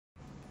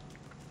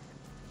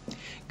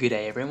Good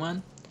day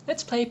everyone,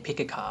 let's play Pick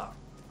a Car.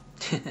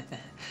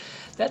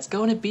 That's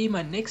going to be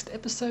my next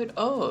episode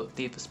of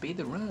Need for Speed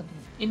The Run,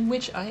 in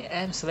which I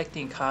am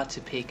selecting a car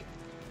to pick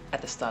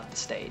at the start of the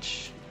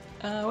stage.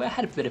 I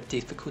had a bit of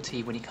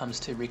difficulty when it comes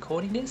to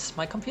recording this.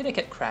 My computer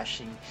kept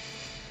crashing,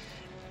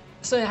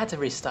 so I had to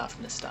restart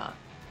from the start.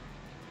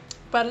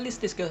 But at least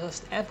this gives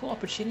us ample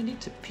opportunity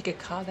to pick a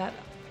car that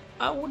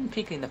I wouldn't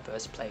pick in the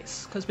first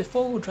place, because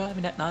before we were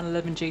driving that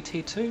 911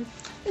 GT2,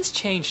 let's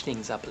change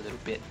things up a little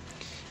bit.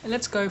 And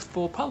let's go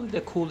for probably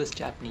the coolest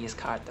Japanese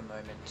car at the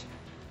moment.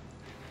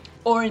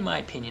 Or in my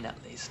opinion at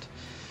least.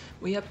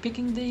 We are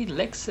picking the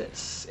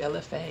Lexus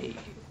LFA,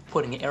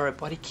 putting an aero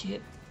body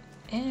kit,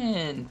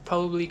 and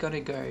probably gonna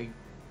go,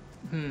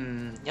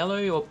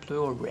 yellow or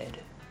blue or red.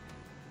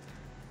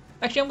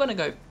 Actually I'm gonna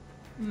go,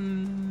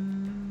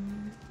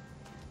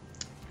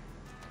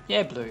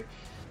 yeah, blue,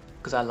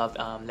 because I love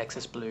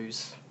Lexus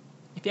blues.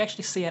 If you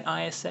actually see an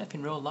ISF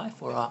in real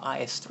life, or an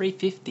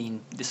IS350 in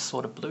this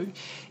sort of blue,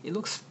 it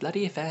looks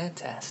bloody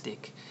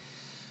fantastic.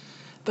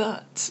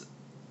 But,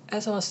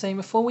 as I was saying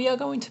before, we are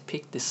going to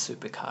pick this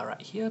supercar right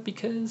here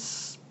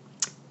because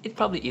it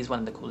probably is one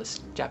of the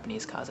coolest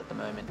Japanese cars at the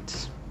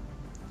moment.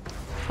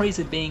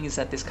 Reason being is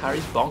that this car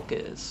is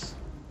bonkers.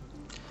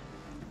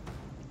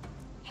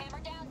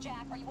 Hammer down,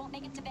 Jack, or you won't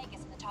make it to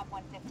Vegas in the top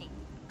 150.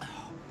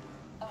 Oh,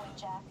 and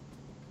Jack?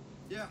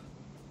 Yeah.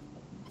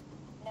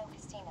 No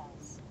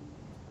casinos.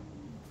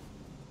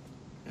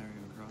 Never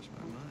even crossed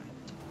my mind.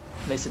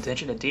 Pays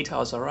attention to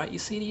details, alright? You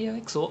see the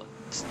exhaust.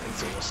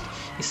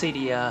 You see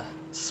the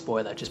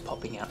spoiler just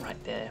popping out right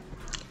there.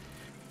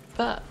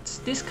 But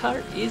this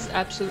car is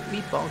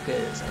absolutely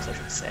bonkers, as I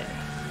should say.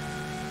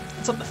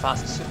 It's not the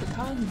fastest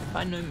supercar,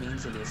 by no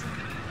means it isn't.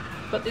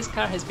 But this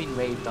car has been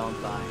raved on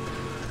by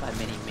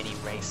many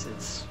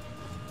racers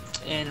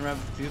and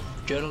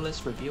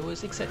journalists,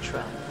 reviewers,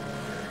 etc.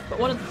 But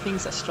one of the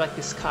things that strike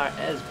this car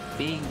as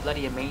being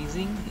bloody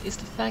amazing is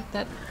the fact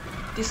that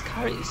this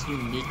car is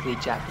uniquely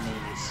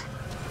Japanese.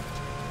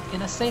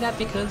 And I say that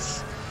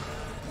because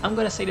I'm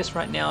going to say this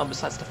right now,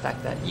 besides the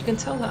fact that you can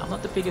tell that I'm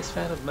not the biggest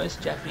fan of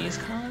most Japanese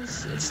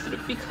cars. It's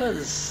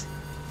because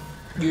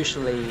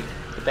usually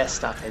the best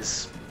stuff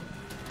is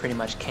pretty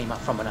much came up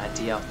from an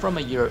idea from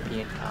a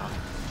European car.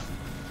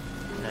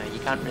 You know, you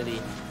can't really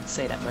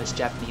say that most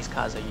Japanese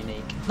cars are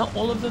unique. Not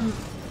all of them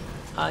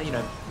are, you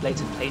know,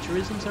 blatant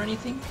plagiarisms or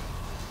anything.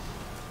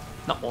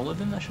 Not all of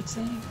them, I should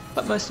say,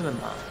 but most of them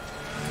are.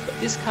 But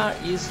this car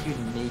is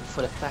unique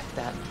for the fact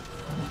that,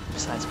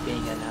 besides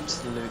being an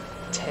absolute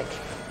tech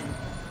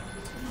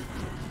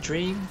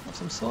dream of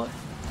some sort,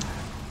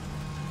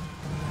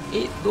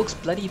 it looks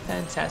bloody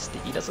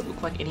fantastic. It doesn't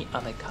look like any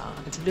other car.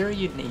 It's very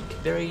unique,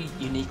 very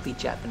uniquely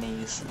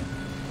Japanese,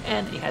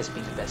 and it has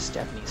been the best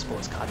Japanese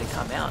sports car to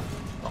come out.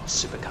 Or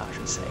supercar, I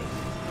should say.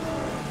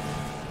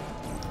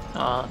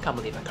 Oh, I can't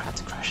believe I had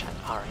to crash that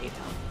R8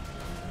 out.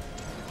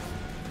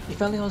 If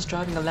only I was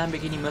driving a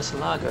Lamborghini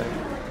Murcielago,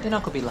 then I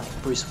could be like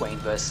Bruce Wayne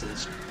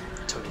versus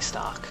Tony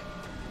Stark.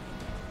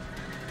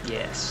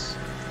 Yes,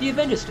 the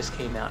Avengers just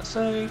came out,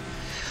 so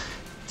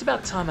it's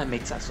about time I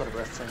make that sort of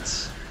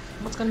reference.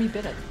 What's going to be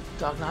better,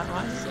 Dark Knight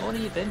Rises or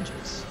the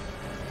Avengers?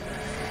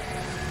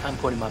 I'm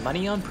putting my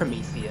money on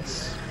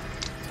Prometheus.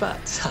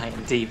 But I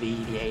am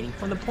deviating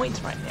from the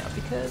points right now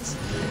because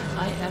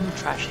I am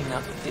trashing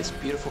up this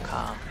beautiful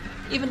car.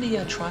 Even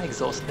the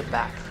tri-exhaust at the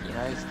back, you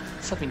know,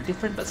 something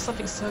different but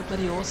something so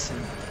bloody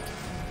awesome.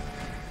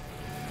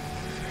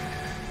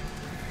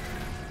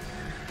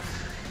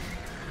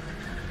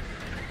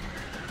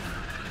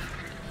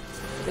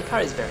 The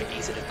car is very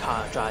easy to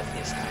drive in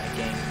this kind of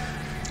game.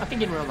 I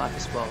think in real life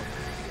as well.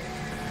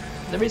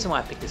 The reason why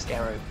I picked this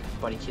aero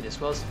body kit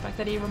as well is the fact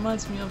that it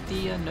reminds me of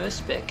the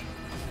no-spec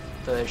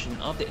version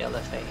of the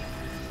LFA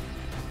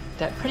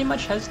that pretty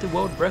much has the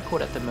world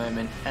record at the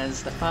moment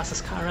as the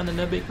fastest car around the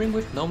Nürburgring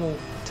with normal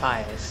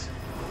tyres,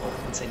 or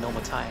I would say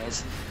normal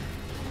tyres,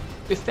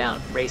 without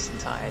racing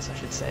tyres I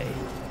should say.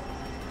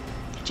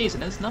 Jeez,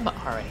 and there's number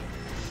R8.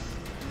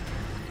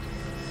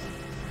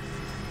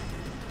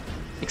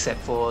 Except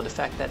for the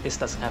fact that this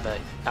doesn't have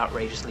an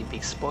outrageously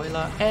big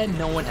spoiler and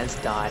no one has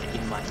died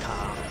in my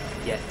car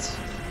yet.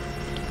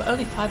 But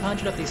only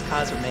 500 of these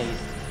cars were made.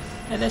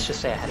 And let's just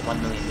say I had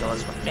 $1 million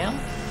right now,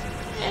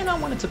 and I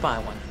wanted to buy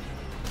one.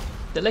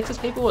 The Lexus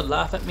people would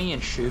laugh at me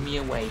and shoo me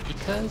away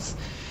because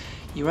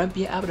you won't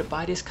be able to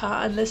buy this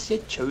car unless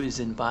you're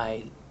chosen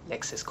by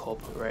Lexus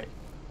corporate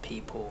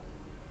people.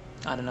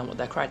 I don't know what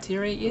that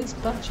criteria is,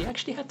 but you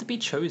actually have to be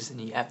chosen.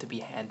 You have to be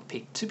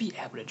handpicked to be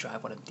able to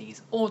drive one of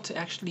these, or to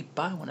actually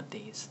buy one of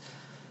these.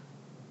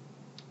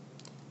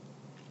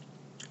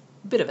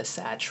 Bit of a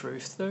sad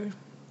truth though.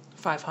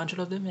 500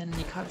 of them and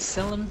you can't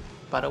sell them.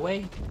 By the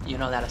way, you're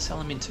not allowed to sell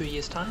them in 2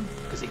 years time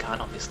because you can't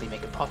obviously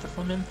make a profit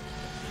from them.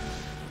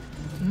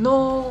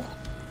 Nor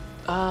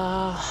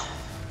can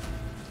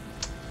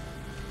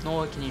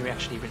you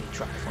actually really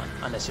drive one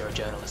unless you're a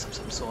journalist of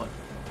some sort.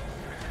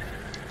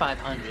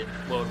 500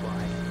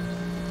 worldwide.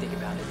 Think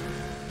about it.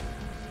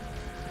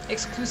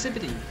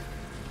 Exclusivity.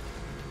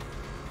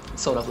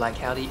 Sort of like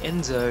how the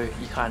Enzo,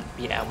 you can't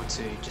be able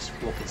to just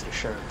walk into the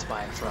showroom to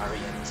buy a Ferrari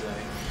Enzo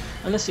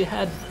unless you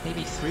had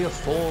maybe 3 or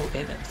 4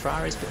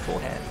 Ferraris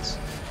beforehand.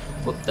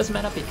 Well, it doesn't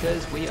matter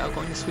because we are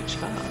going to switch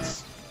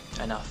cars.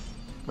 Enough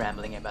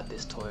rambling about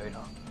this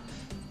Toyota.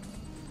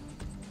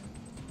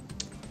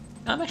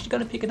 I'm actually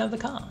going to pick another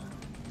car.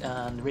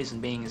 The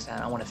reason being is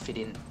that I want to fit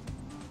in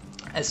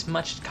as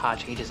much car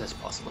changes as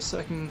possible so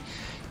I can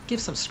give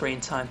some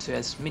screen time to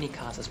as many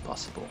cars as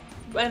possible.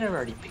 But I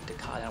already picked a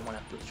car that I want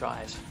to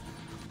drive.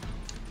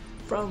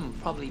 From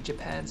probably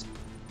Japan's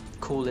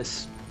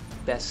coolest,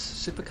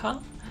 best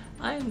supercar,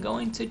 I am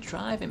going to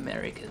drive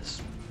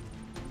America's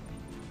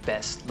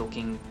best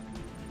looking,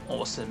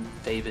 awesome,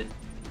 favored,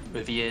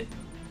 revered,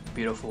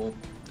 beautiful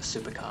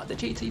supercar, the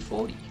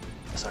GT40.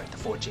 Sorry, the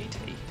Ford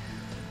GT.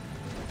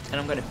 And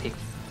I'm going to pick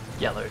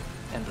yellow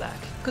and black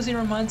because it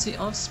reminds me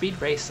of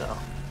Speed Racer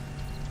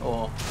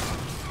or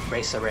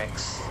Racer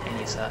X and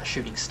his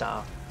shooting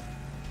star.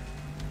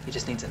 He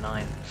just needs a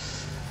 9.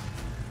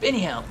 But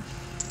anyhow,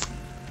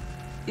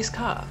 this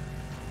car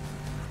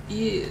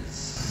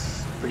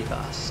is pretty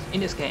fast in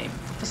this game.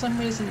 For some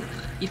reason,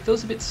 it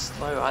feels a bit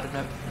slow. I don't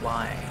know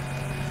why.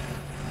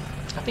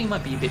 I think it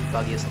might be a bit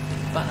buggy or something,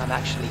 but I've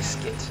actually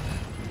skipped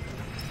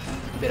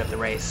a bit of the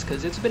race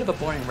because it's a bit of a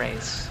boring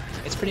race.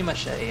 It's pretty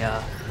much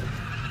a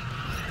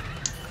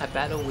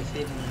battle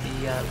within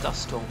the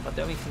dust storm, but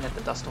the only thing that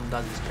the dust storm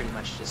does is pretty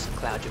much just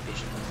cloud your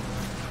vision.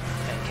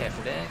 And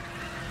careful there.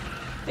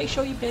 Make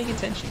sure you're paying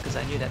attention because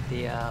I knew that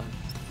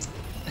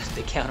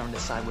the counter on the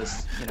side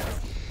was, you know,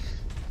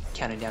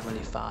 counting down really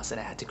fast, and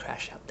I had to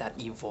crash out that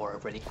Evora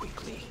really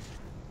quickly.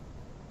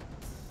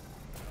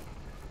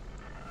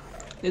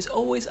 There's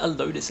always a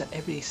Lotus at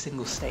every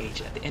single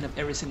stage, at the end of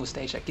every single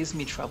stage that gives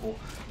me trouble,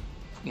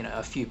 you know,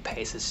 a few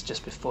paces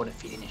just before the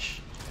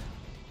finish.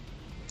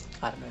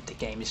 I don't know if the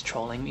game is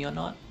trolling me or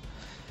not.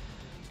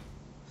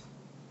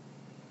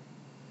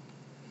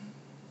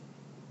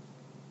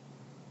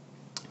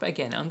 But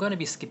again, I'm going to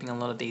be skipping a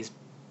lot of these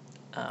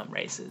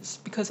races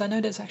because I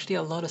know there's actually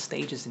a lot of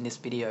stages in this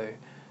video.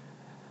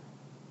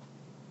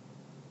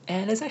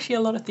 And there's actually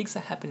a lot of things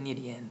that happen near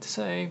the end.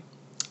 So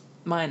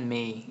mind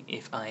me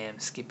if I am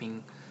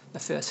skipping the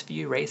first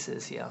few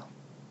races here.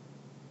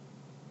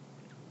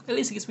 At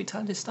least it gives me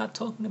time to start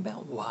talking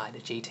about why the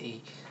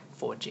GT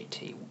Ford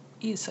GT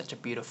is such a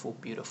beautiful,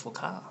 beautiful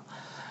car.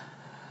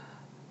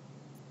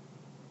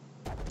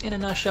 In a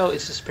nutshell,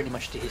 it's just pretty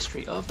much the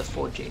history of the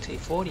Ford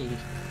GT40.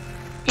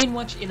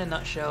 In a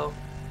nutshell,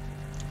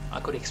 I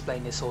could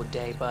explain this all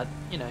day, but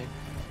you know,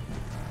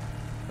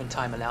 when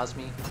time allows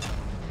me.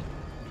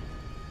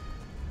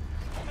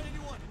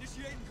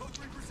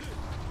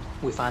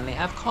 We finally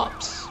have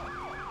cops.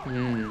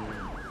 And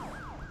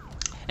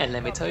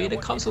let me tell you, the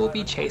cops will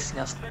be chasing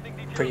us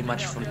pretty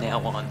much from now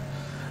on.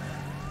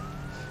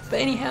 But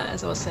anyhow,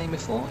 as I was saying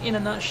before, in a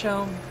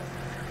nutshell,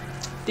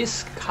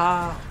 this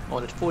car,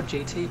 or the Ford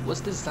GT, was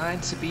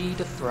designed to be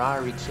the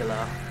Ferrari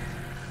killer.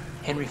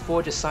 Henry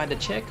Ford just signed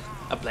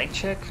a blank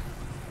check,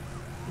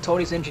 told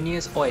his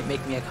engineers, oi,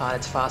 make me a car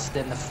that's faster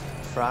than the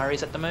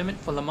Ferraris at the moment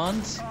for Le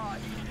Mans.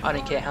 I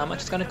don't care how much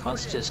it's going to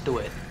cost, just do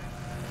it.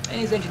 And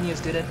his engineers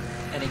did it,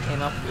 and he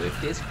came up with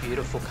this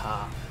beautiful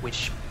car,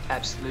 which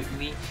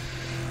absolutely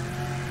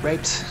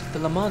raped the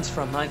Le Mans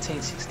from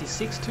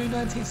 1966 to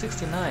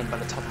 1969 by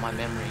the top of my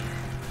memory.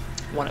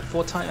 Won it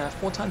four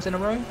times in a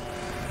row?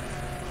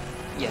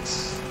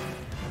 Yes.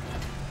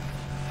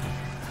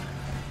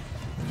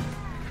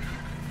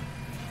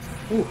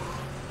 Ooh.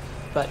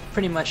 But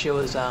pretty much it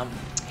was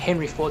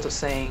Henry Ford's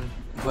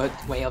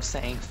way of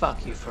saying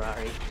fuck you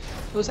Ferrari.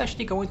 It was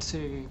actually going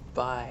to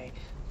buy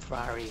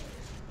Ferrari,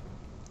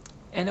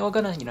 and they were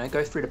gonna, you know,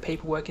 go through the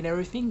paperwork and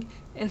everything,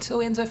 until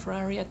Enzo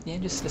Ferrari at the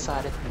end just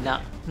decided,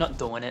 nah, not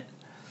doing it.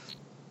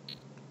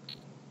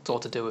 It's all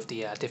to do with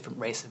the different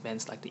race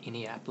events like the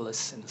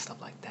Indianapolis and stuff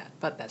like that,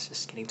 but that's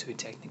just getting too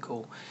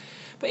technical.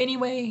 But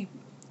anyway,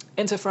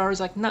 Enzo Ferrari's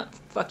like, nah,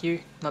 fuck you,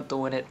 not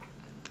doing it.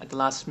 At the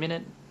last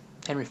minute,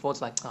 Henry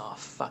Ford's like, oh,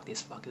 fuck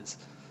these fuckers.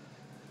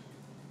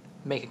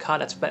 Make a car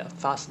that's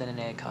faster than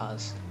their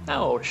cars.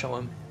 Now I'll show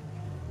him.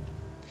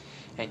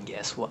 And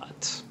guess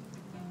what?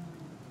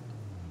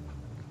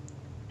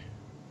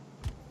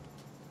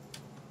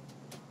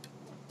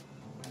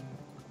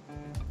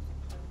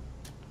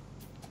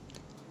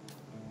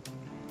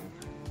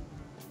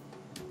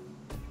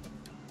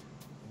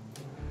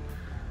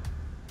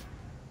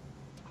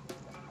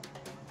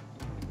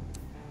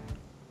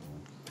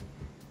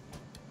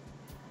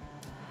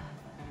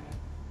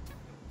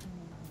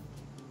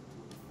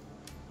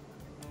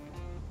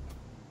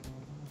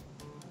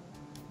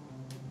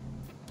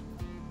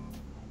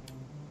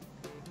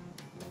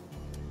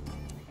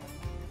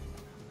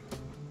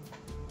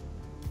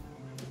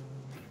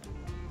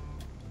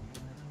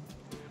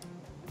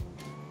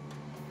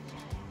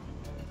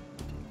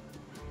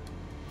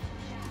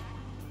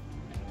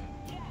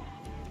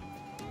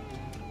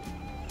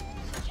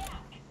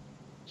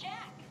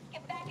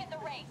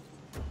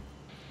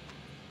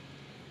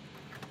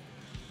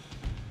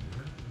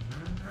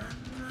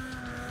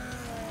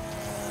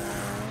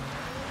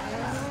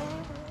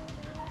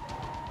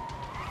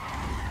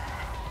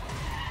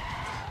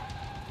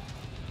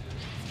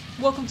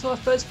 welcome to our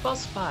first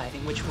boss fight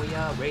in which we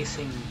are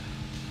racing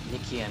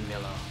Nikki and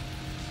Miller.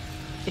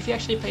 If you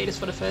actually played this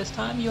for the first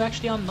time, you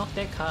actually unlock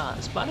their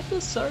cars, but I feel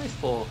sorry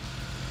for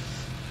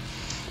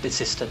the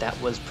sister that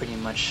was pretty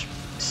much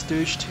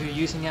stooged to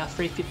using our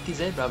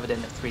 350Z rather than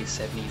the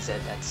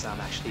 370Z that's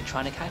actually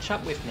trying to catch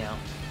up with now.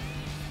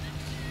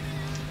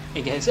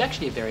 Again, it's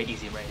actually a very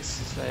easy race,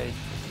 so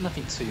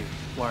nothing too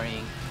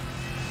worrying.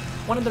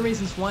 One of the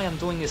reasons why I'm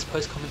doing this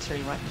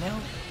post-commentary right now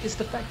is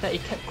the fact that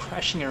it kept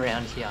crashing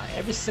around here.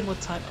 Every single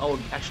time I would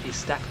actually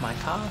stack my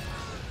car,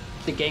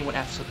 the game would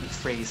absolutely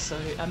freeze, so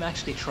I'm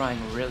actually trying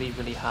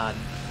really hard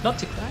not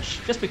to crash,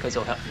 just because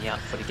it'll help me out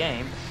for the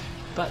game,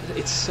 but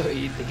it's so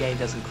the game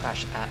doesn't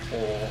crash at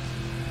all.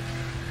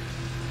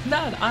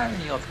 Now the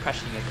irony of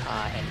crashing a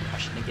car and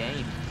crashing the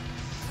game.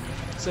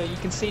 So you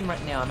can see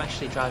right now I'm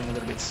actually driving a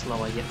little bit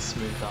slower yet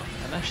smoother.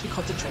 I'm actually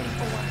concentrating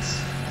for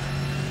once.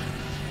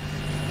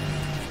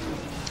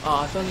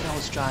 Oh, if only I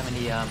was driving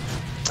the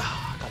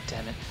god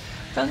damn it.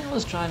 If only I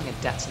was driving a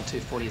Datsun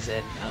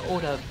 240Z, I ought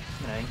to,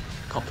 you know,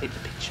 complete the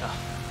picture.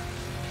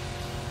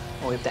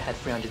 Or if they had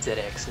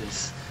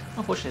 300ZXs.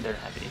 Unfortunately they don't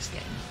have it in this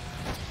game.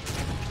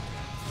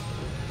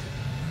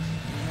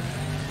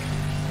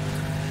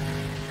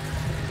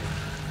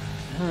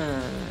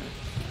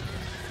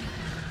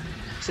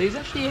 So it's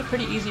actually a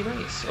pretty easy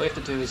race. All you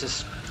have to do is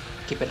just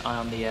keep an eye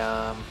on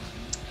the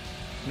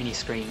mini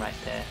screen right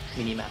there.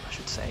 Mini map, I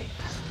should say.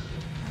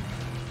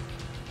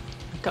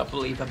 I can't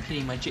believe I'm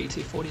hitting my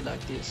GT40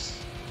 like this.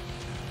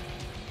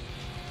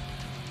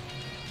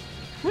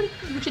 Would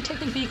you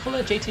technically call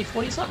it a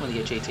GT40? It's not really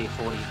a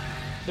GT40.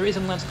 The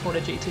reason why it's called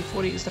a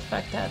GT40 is the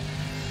fact that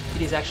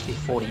it is actually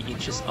 40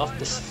 inches off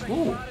the...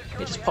 Ooh!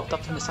 It just popped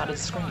up from the side of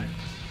the screen.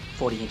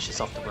 40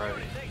 inches off the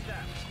road.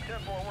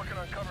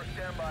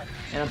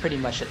 And I'm pretty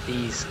much that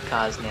these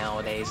cars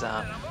nowadays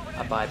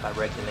abide by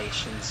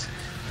regulations.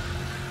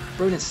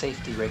 Road and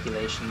safety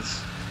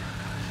regulations.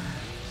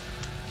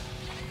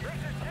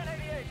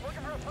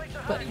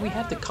 But we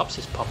have the cops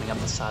just popping up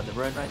the side of the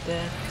road right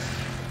there.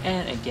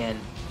 And again,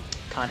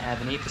 can't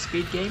have an Need for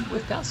Speed game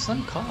without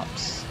some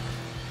cops.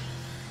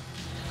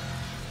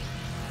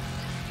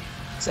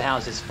 So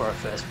how's this for a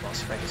first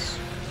boss race?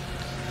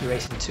 You're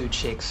racing two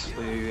chicks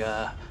who,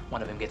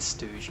 one of them gets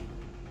stooged.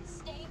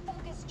 Stay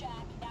focused, Jack.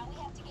 Now we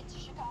have to get to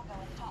Chicago in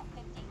the top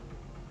 50.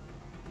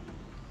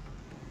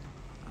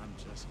 I'm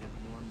just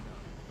getting warmed up.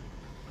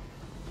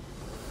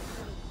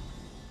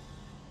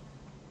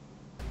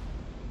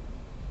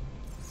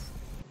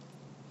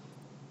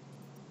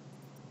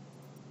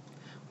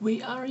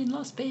 We are in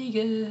Las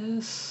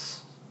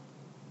Vegas.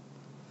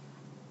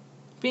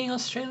 Being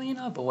Australian,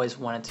 I've always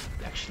wanted to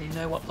actually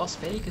know what Las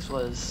Vegas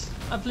was.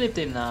 I've lived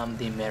in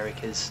the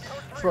Americas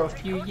for a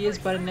few years,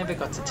 but I never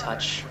got to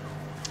touch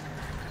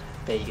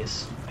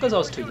Vegas because I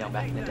was too young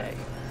back in the day.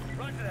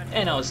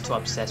 And I was too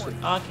obsessed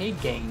with arcade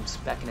games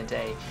back in the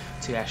day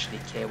to actually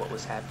care what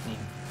was happening.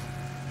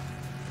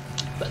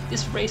 But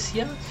this race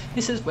here,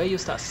 this is where you'll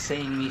start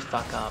seeing me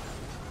fuck up.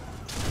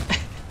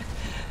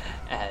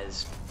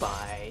 As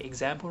by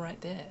example right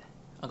there.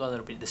 I got a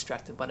little bit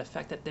distracted by the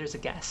fact that there's a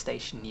gas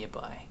station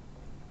nearby.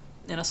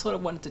 And I sort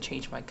of wanted to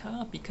change my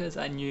car because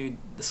I knew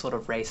the sort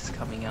of races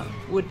coming up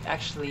would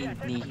actually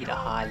need a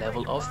high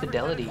level of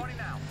fidelity.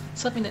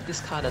 Something that this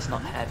car does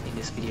not have in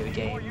this video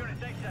game.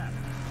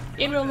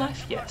 In real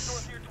life,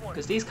 yes.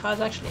 Because these cars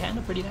actually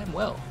handle pretty damn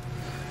well.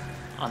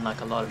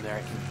 Unlike a lot of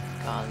American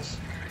cars.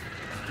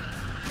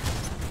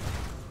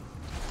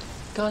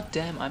 God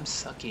damn, I'm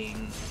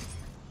sucking.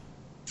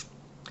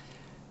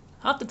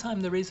 Half the time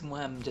the reason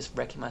why I'm just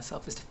wrecking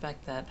myself is the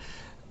fact that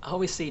I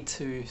always see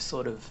two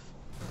sort of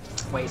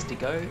ways to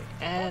go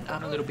and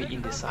I'm a little bit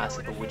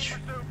indecisive of which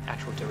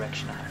actual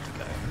direction I have to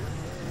go.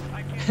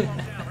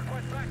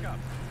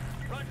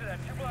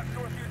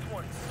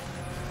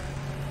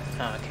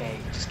 Okay,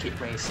 just keep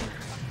racing.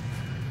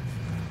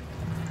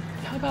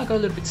 How about I go a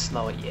little bit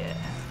slower? Yeah.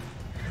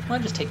 I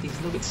might just take these a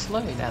little bit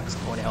slow. That's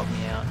going to help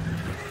me out.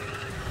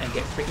 And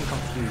get freaking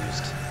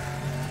confused.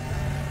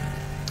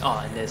 Oh,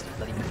 and there's the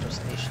bloody metro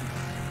station.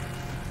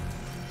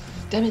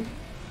 Damn it!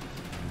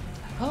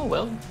 Oh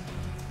well.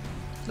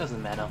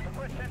 Doesn't matter.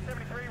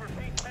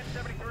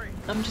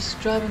 I'm just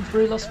driving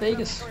through Las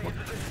Vegas.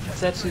 What's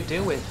that to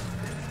deal with?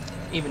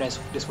 Even as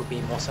this would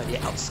be more so the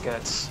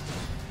outskirts.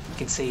 You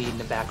can see in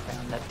the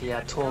background that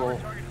the tall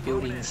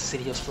buildings,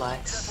 City of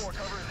Lights.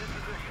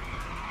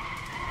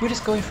 We're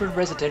just going through a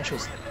residential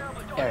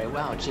area.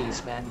 Wow,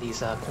 geez, man,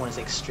 these corners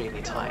are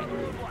extremely tight.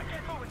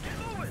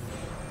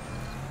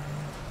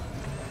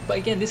 But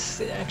again,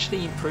 this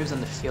actually improves on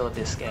the feel of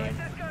this game.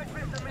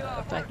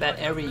 The fact that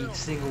every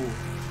single,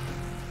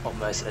 or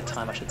most of the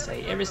time I should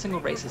say, every single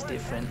race is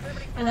different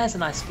and has a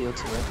nice feel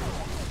to it.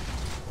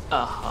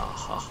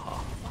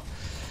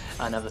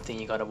 Another thing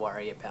you gotta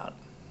worry about.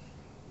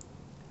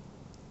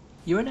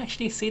 You won't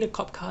actually see the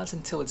cop cars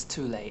until it's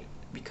too late,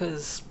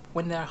 because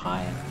when they're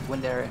high,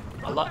 when they're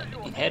a lot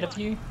ahead of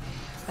you,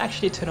 they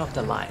actually turn off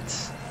the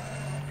lights.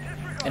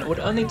 And it would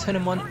only turn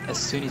them on as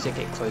soon as you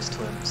get close to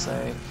them,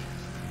 so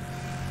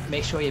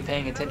make sure you're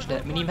paying attention to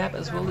that mini-map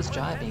as well as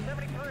driving.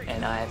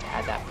 and I have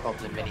had that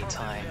problem many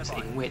times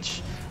in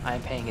which I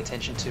am paying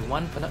attention to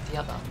one but not the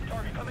other.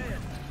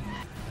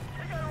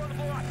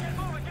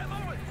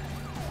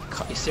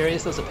 Are you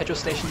serious? There was a petrol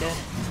station there?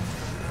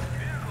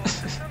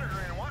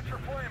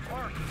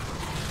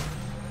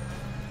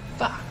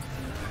 Fuck.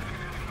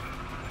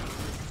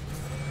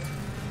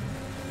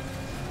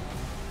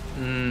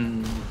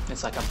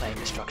 It's like I'm playing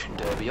Destruction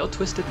Derby or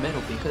Twisted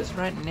Metal because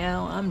right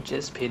now I'm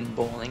just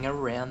pinballing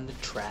around the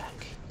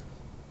track.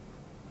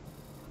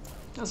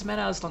 Doesn't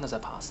matter as long as I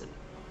pass it.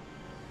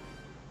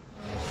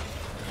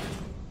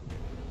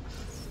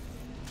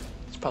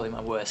 It's probably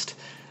my worst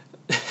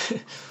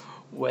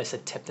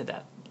attempt at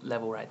that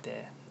level right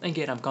there.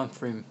 Again, I've gone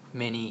through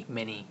many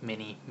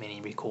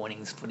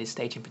recordings for this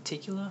stage in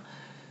particular.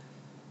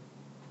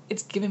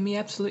 It's given me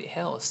absolute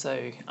hell,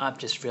 so I've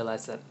just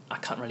realised that I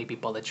can't really be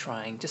bothered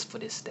trying just for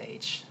this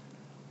stage.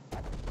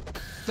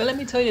 But let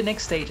me tell you, the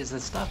next stages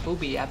and stuff will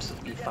be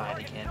absolutely fine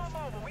again.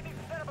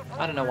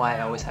 I don't know why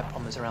I always have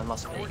problems around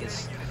Las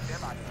Vegas.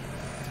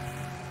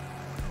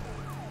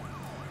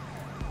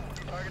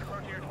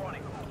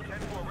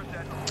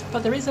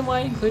 But the reason why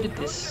I included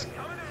this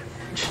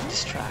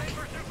track,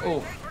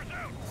 oh,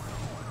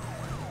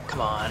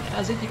 come on,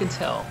 as if you can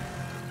tell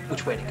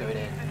which way to go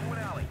there.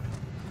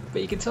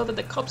 But you can tell that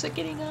the cops are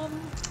getting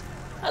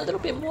a little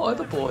bit more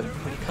overboard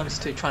when it comes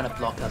to trying to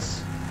block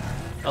us.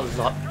 A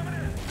lot.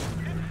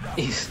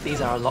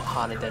 These are a lot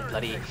harder than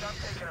bloody,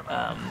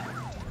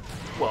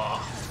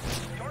 well,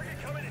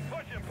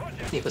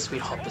 Need for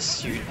Speed Hot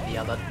Pursuit and the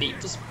other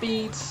Need for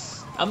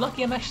Speeds. I'm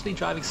lucky I'm actually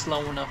driving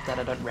slow enough that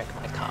I don't wreck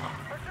my car.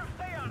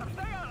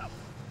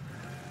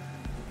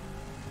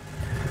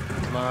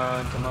 Come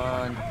on, come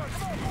on.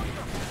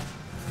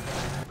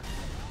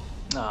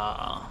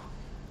 Ah.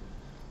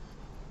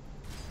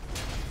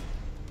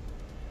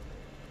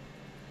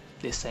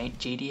 This ain't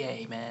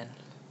GTA, man.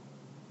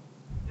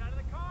 He's out of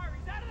the car!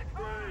 He's out of the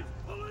car! Freeze!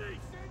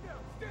 Police! Stand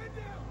down! Stand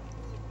down!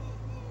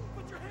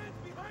 Put your hands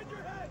behind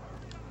your head!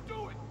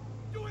 Do it!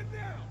 Do it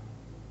now!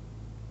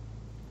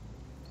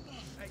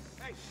 Hey,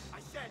 hey! I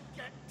said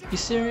get down! You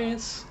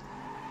serious?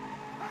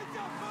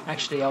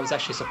 Actually, I was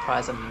actually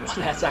surprised at what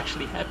that's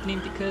actually happening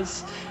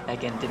because,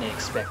 again, didn't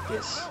expect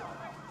this.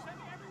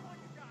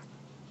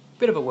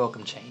 Bit of a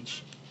welcome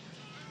change.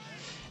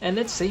 And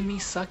let's see me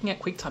sucking at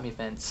QuickTime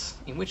events,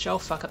 in which I'll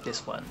fuck up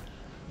this one.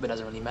 But it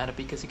doesn't really matter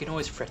because you can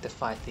always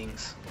rectify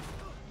things.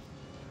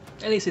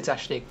 At least it's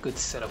actually a good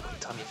set of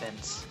QuickTime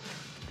events.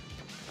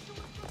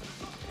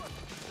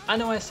 I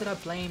know I said I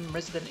blame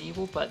Resident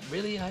Evil, but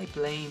really I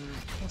blame,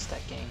 what's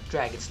that game?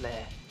 Dragon's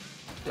Lair.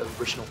 The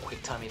original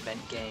QuickTime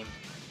event game.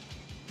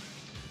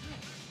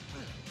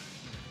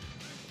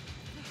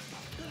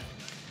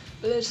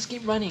 But let's just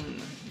keep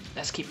running.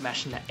 Let's keep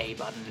mashing that A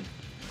button.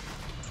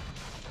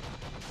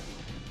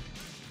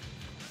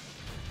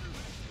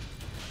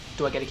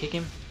 Do I get to kick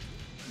him?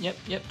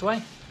 Yep, do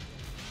I?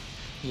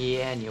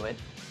 Yeah, I knew it.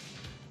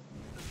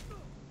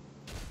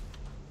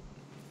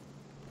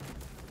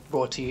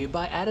 Brought to you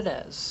by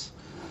Adidas.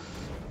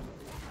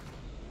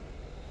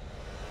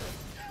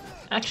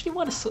 I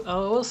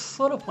was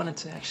sort of wanted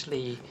to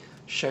actually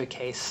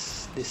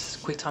showcase this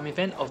QuickTime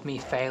event of me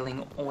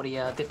failing all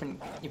the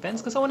different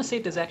events because I want to see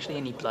if there's actually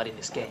any blood in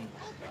this game.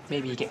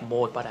 Maybe you get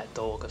mauled by that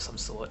dog of some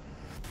sort.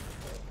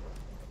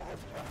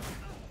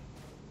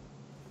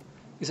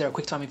 Is there a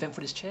QuickTime event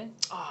for this chair?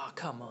 Oh,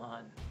 come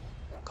on.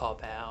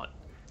 Cop out.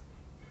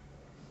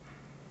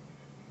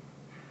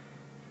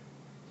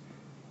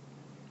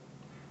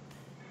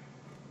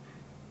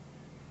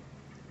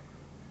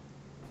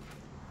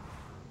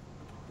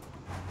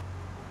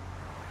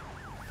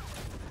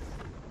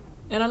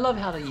 And I love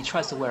how he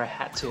tries to wear a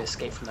hat to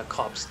escape from the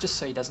cops, just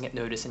so he doesn't get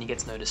noticed, and he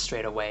gets noticed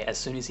straight away as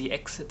soon as he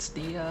exits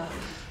the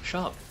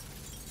shop.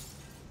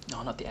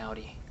 No, not the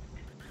Audi.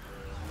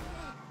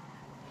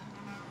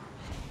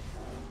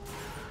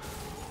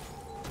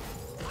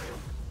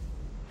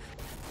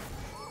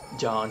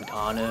 John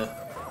Connor.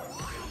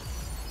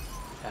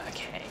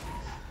 Okay.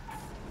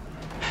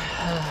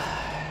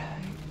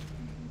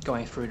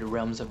 Going through the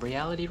realms of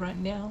reality right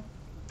now.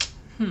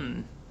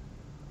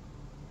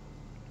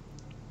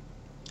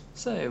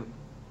 So,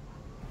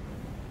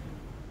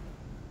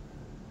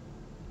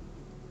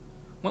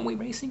 weren't we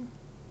racing?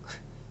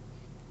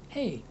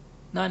 Hey,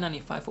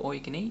 $9.95 for all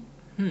you can eat?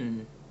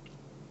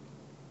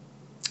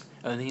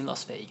 Only in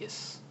Las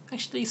Vegas.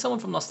 Actually, someone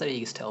from Las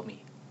Vegas told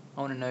me.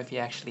 I want to know if you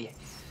actually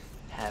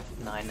have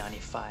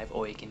 $9.95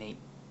 all you can eat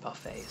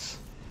buffets.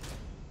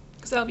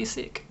 Because that'll be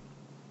sick.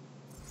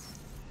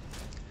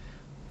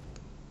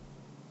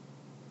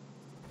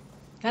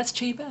 That's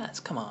cheap ass,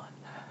 come on.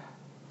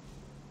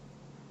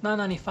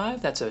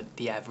 $9.95, that's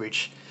the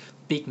average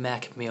Big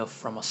Mac meal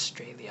from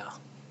Australia.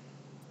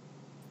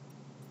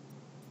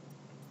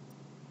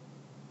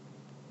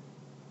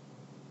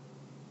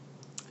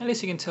 At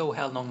least you can tell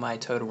how long my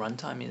total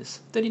runtime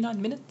is.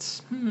 39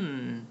 minutes?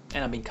 And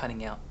I've been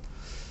cutting out.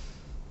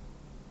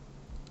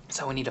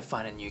 So we need to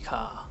find a new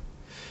car.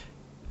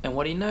 And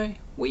what do you know?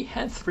 We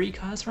have 3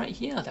 cars right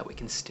here that we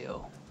can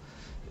steal.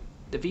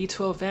 The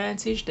V12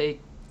 Vantage, they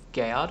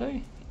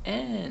Gallardo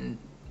and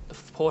the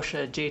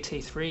Porsche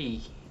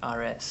GT3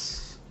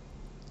 RS,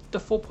 the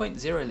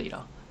 4.0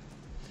 litre.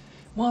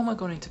 What am I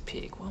going to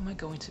pick? What am I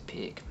going to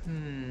pick?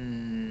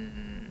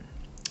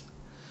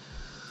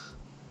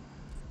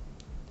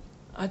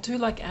 I do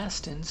like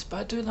Astons, but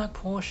I do like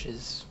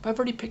Porsches. But I've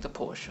already picked a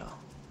Porsche.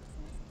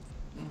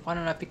 Why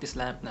don't I pick this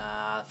Lamb?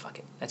 Nah, fuck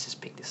it. Let's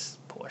just pick this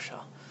Porsche.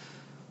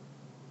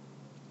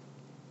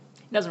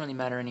 It doesn't really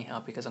matter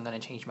anyhow because I'm going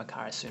to change my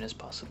car as soon as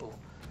possible.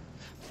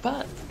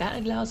 But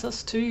that allows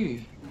us to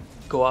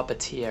go up a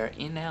tier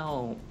in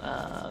our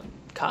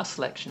car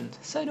selection.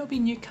 So there'll be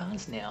new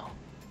cars now.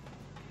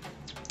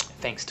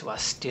 Thanks to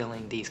us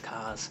stealing these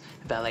cars,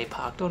 valet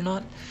parked or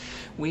not,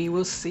 we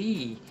will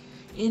see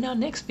in our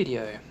next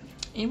video,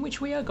 in which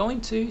we are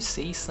going to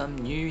see some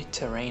new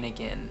terrain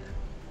again.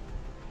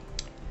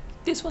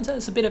 This one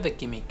has a bit of a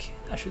gimmick,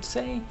 I should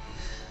say.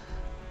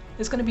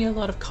 There's going to be a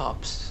lot of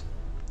cops.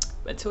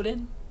 But till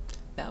then,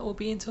 that will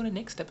be until the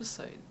next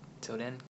episode. Till then,